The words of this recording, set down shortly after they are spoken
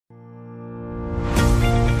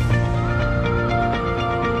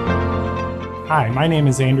Hi, my name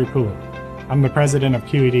is Andrew Poole. I'm the president of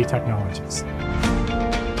QED Technologies.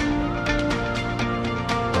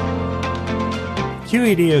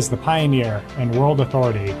 QED is the pioneer and world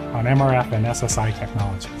authority on MRF and SSI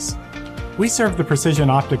technologies. We serve the precision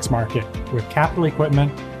optics market with capital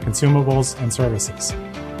equipment, consumables, and services.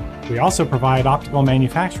 We also provide optical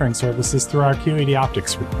manufacturing services through our QED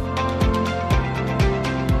Optics Group.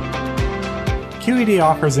 QED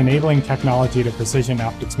offers enabling technology to precision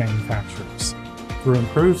optics manufacturers through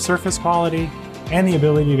improved surface quality and the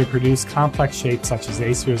ability to produce complex shapes such as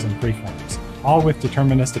aspheres and freeforms, all with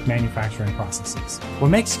deterministic manufacturing processes. What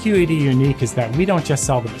makes QED unique is that we don't just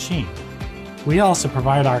sell the machine. We also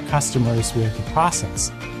provide our customers with a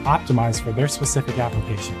process optimized for their specific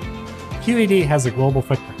application. QED has a global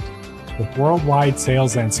footprint with worldwide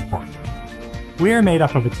sales and support. We are made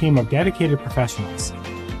up of a team of dedicated professionals,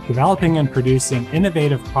 developing and producing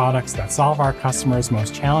innovative products that solve our customers'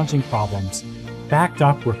 most challenging problems, backed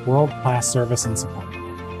up with world-class service and support.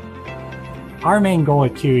 Our main goal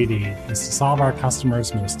at QED is to solve our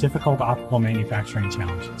customers' most difficult optical manufacturing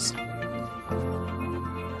challenges.